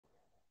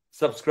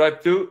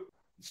subscribe to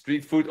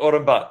Street Food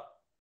Aurangabad.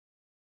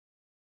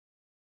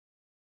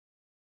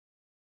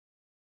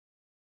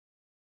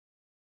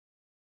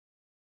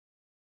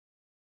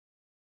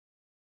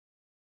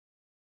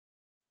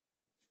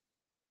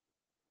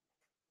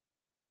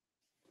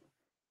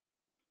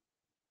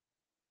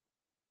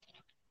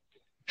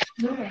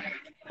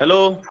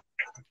 Hello.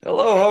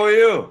 Hello, how are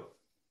you?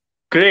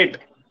 Great.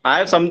 I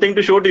have something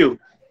to show to you.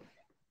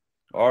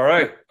 All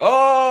right.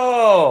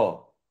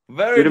 Oh, You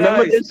very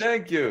remember nice. this?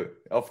 Thank you.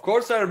 Of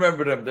course I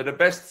remember them. They're the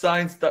best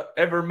signs that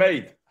ever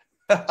made.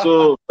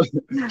 So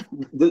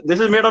this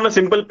is made on a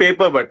simple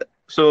paper, but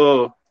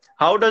so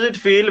how does it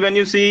feel when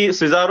you see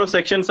Cesaro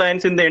section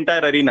signs in the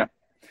entire arena?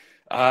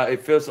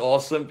 It feels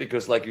awesome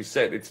because, like you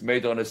said, it's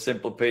made on a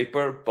simple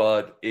paper,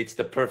 but it's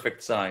the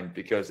perfect sign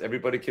because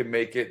everybody can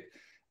make it,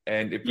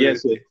 and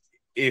Yes, yes.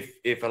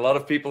 if a lot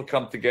of people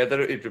come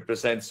together, it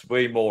represents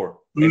way more,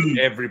 and Mm,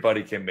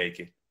 everybody can make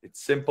it.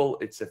 It's simple,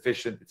 it's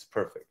efficient, it's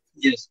perfect.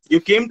 yes.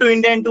 You came to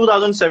India in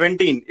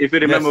 2017, if you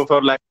remember, Yes,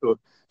 for Black Tour.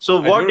 So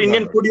I do what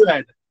Indian remember. food you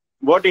had?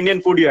 What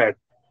Indian food you had?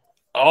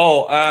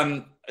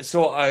 Oh,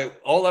 so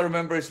all I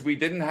remember is we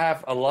didn't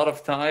have a lot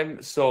of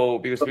time, so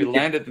because we Okay.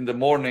 landed in the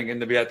morning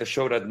and then we had the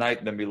show that night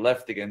and then we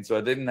left again, so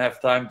I didn't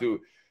have time to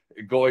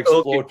go Okay.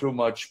 explore too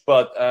much.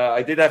 But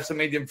I did have some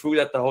Indian food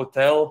at the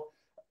hotel.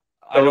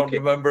 I don't Okay.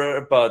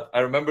 remember, but I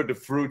remember the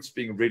fruits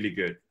being really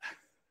good.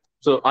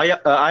 So I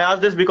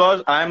asked this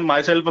because I am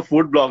myself a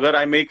food blogger.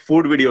 I make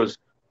food videos.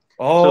 So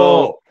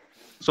Oh,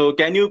 so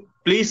can you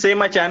please say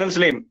my channel's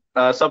name?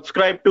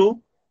 Subscribe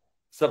to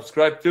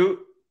subscribe to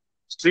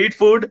Street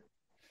Food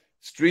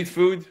Street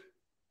Food,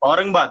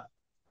 Aurangabad.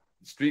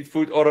 Street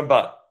Food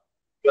Aurangabad.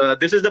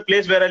 This is the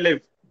place where I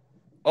live.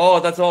 Oh,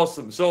 that's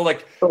awesome. So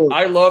like Oh,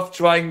 I love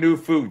trying new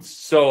foods.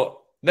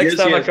 So next yes,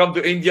 time I yes. come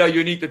to India,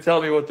 you need to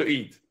tell me what to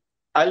eat.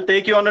 I'll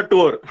take you on a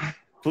tour.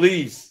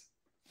 Please.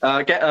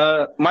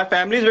 My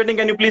family is waiting.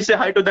 Can you please say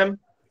hi to them?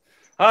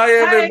 Hi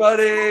Hi.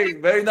 everybody.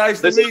 Very nice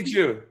to This is meet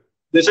you.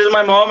 this is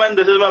my mom and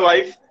this is my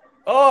wife.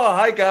 Oh,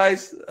 hi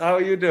guys. How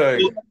are you So,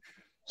 doing?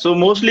 so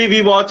mostly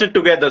we watch it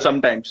together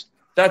sometimes.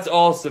 That's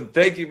awesome.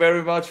 Thank you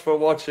very much for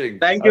watching.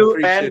 Thank I you,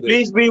 and appreciate it.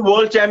 please be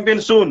world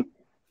champion soon.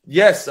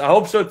 Yes, I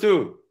hope so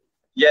too.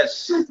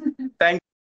 Yes. Thank